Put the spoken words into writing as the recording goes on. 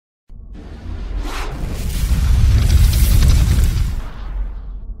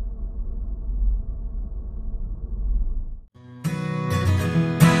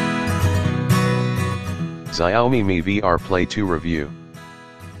Xiaomi Mi VR Play 2 review.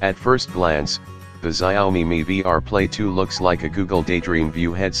 At first glance, the Xiaomi Mi VR Play 2 looks like a Google Daydream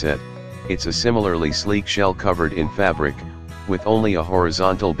View headset. It's a similarly sleek shell covered in fabric, with only a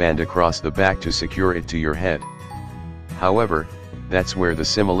horizontal band across the back to secure it to your head. However, that's where the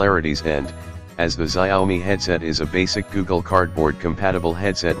similarities end, as the Xiaomi headset is a basic Google Cardboard compatible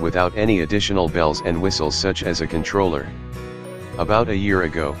headset without any additional bells and whistles such as a controller. About a year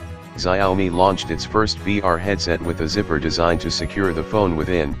ago, Xiaomi launched its first VR headset with a zipper designed to secure the phone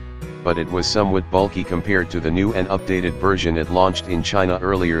within, but it was somewhat bulky compared to the new and updated version it launched in China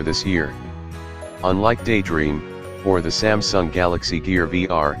earlier this year. Unlike Daydream, or the Samsung Galaxy Gear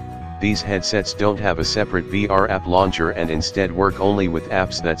VR, these headsets don't have a separate VR app launcher and instead work only with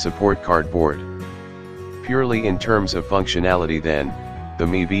apps that support Cardboard. Purely in terms of functionality then, the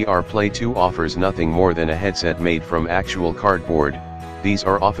Mi VR Play 2 offers nothing more than a headset made from actual cardboard. These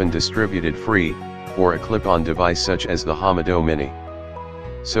are often distributed free, or a clip-on device such as the Hamado Mini.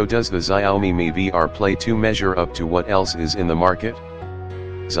 So does the Xiaomi Mi VR Play 2 measure up to what else is in the market?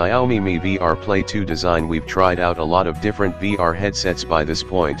 Xiaomi Mi VR Play 2 design. We've tried out a lot of different VR headsets by this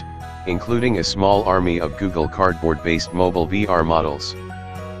point, including a small army of Google Cardboard-based mobile VR models.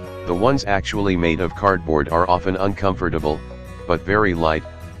 The ones actually made of cardboard are often uncomfortable, but very light,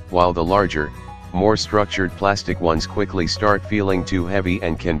 while the larger, more structured plastic ones quickly start feeling too heavy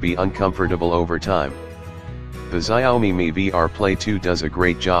and can be uncomfortable over time. The Xiaomi Mi VR Play 2 does a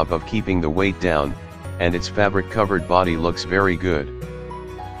great job of keeping the weight down, and its fabric-covered body looks very good.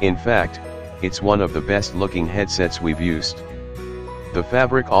 In fact, it's one of the best-looking headsets we've used. The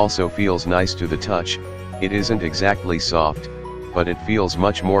fabric also feels nice to the touch. It isn't exactly soft, but it feels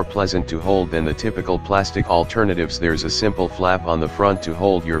much more pleasant to hold than the typical plastic alternatives. There's a simple flap on the front to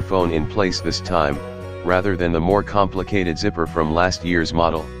hold your phone in place this time, rather than the more complicated zipper from last year's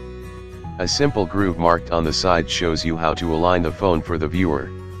model. A simple groove marked on the side shows you how to align the phone for the viewer.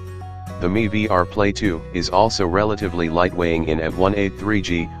 The Mi VR Play 2 is also relatively light, weighing in at 183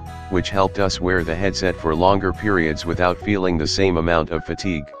 g, which helped us wear the headset for longer periods without feeling the same amount of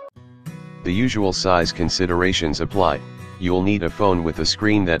fatigue. The usual size considerations apply. You'll need a phone with a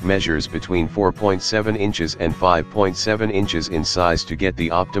screen that measures between 4.7 inches and 5.7 inches in size to get the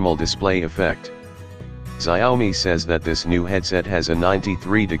optimal display effect. Xiaomi says that this new headset has a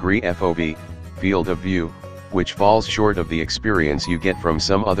 93-degree FOV, field of view, which falls short of the experience you get from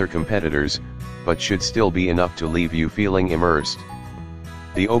some other competitors, but should still be enough to leave you feeling immersed.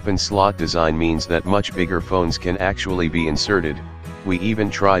 The open slot design means that much bigger phones can actually be inserted. We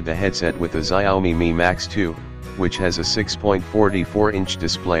even tried the headset with the Xiaomi Mi Max 2, which has a 6.44-inch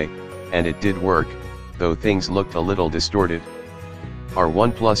display, and it did work, though things looked a little distorted. Our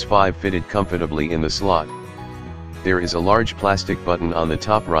OnePlus 5 fitted comfortably in the slot. There is a large plastic button on the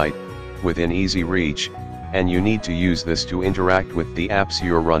top right, within easy reach, and you need to use this to interact with the apps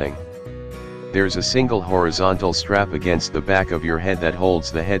you're running. There's a single horizontal strap against the back of your head that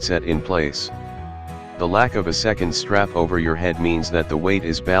holds the headset in place. The lack of a second strap over your head means that the weight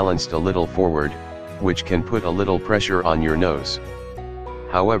is balanced a little forward, which can put a little pressure on your nose.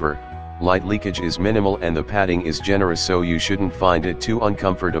 However, light leakage is minimal and the padding is generous, so you shouldn't find it too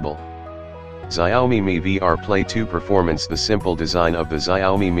uncomfortable. Xiaomi Mi VR Play 2 performance. The simple design of the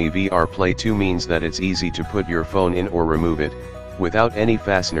Xiaomi Mi VR Play 2 means that it's easy to put your phone in or remove it, without any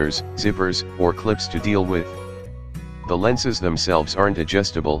fasteners, zippers, or clips to deal with. The lenses themselves aren't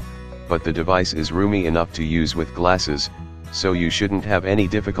adjustable, but the device is roomy enough to use with glasses, so you shouldn't have any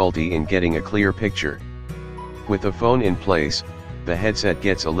difficulty in getting a clear picture. With the phone in place, the headset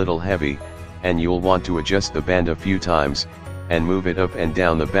gets a little heavy, and you'll want to adjust the band a few times, and move it up and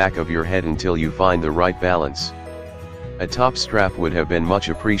down the back of your head until you find the right balance. A top strap would have been much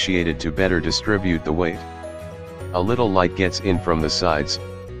appreciated to better distribute the weight. A little light gets in from the sides,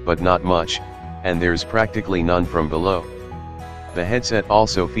 but not much, and there's practically none from below. The headset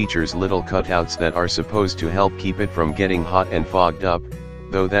also features little cutouts that are supposed to help keep it from getting hot and fogged up,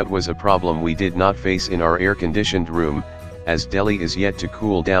 though that was a problem we did not face in our air-conditioned room, as Delhi is yet to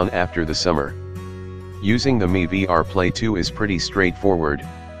cool down after the summer. Using the Mi VR Play 2 is pretty straightforward.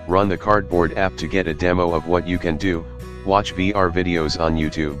 Run the Cardboard app to get a demo of what you can do, watch VR videos on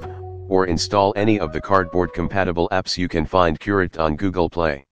YouTube, or install any of the Cardboard-compatible apps you can find curated on Google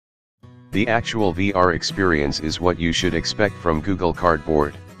Play. The actual VR experience is what you should expect from Google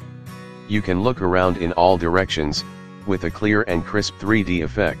Cardboard. You can look around in all directions, with a clear and crisp 3D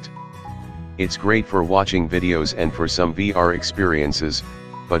effect. It's great for watching videos and for some VR experiences,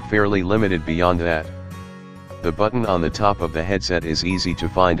 but fairly limited beyond that. The button on the top of the headset is easy to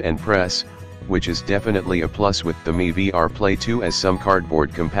find and press, which is definitely a plus with the Mi VR Play 2, as some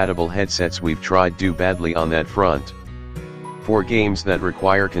cardboard compatible headsets we've tried do badly on that front. For games that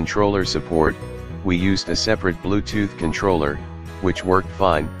require controller support, we used a separate Bluetooth controller, which worked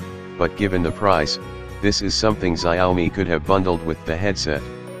fine, but given the price, this is something Xiaomi could have bundled with the headset.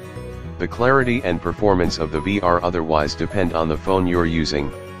 The clarity and performance of the VR otherwise depend on the phone you're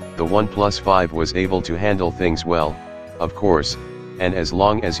using. The OnePlus 5 was able to handle things well, of course, and as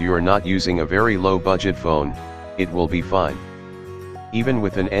long as you're not using a very low budget phone, it will be fine. Even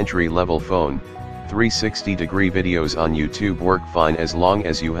with an entry-level phone, 360-degree videos on YouTube work fine as long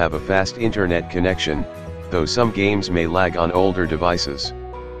as you have a fast internet connection, though some games may lag on older devices.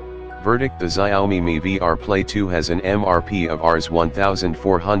 Verdict: the Xiaomi Mi VR Play 2 has an MRP of Rs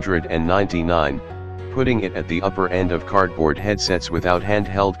 1,499, putting it at the upper end of cardboard headsets without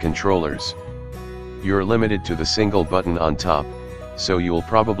handheld controllers. You're limited to the single button on top, so you'll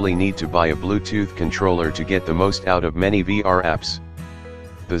probably need to buy a Bluetooth controller to get the most out of many VR apps.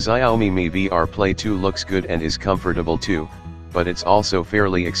 The Xiaomi Mi VR Play 2 looks good and is comfortable too, but it's also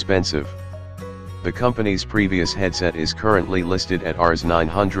fairly expensive. The company's previous headset is currently listed at Rs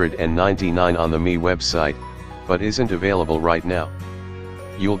 999 on the Mi website, but isn't available right now.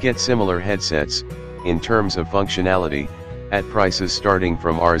 You'll get similar headsets, in terms of functionality, at prices starting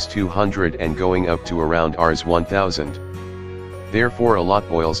from Rs 200 and going up to around Rs 1000. Therefore a lot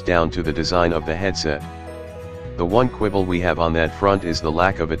boils down to the design of the headset. The one quibble we have on that front is the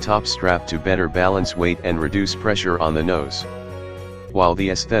lack of a top strap to better balance weight and reduce pressure on the nose. While the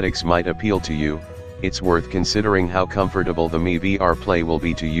aesthetics might appeal to you, it's worth considering how comfortable the Mi VR Play will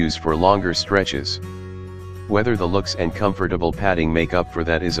be to use for longer stretches. Whether the looks and comfortable padding make up for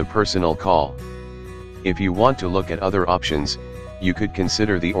that is a personal call. If you want to look at other options, you could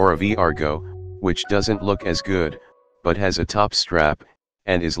consider the Aura VR Go, which doesn't look as good, but has a top strap,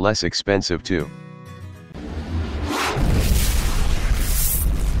 and is less expensive too.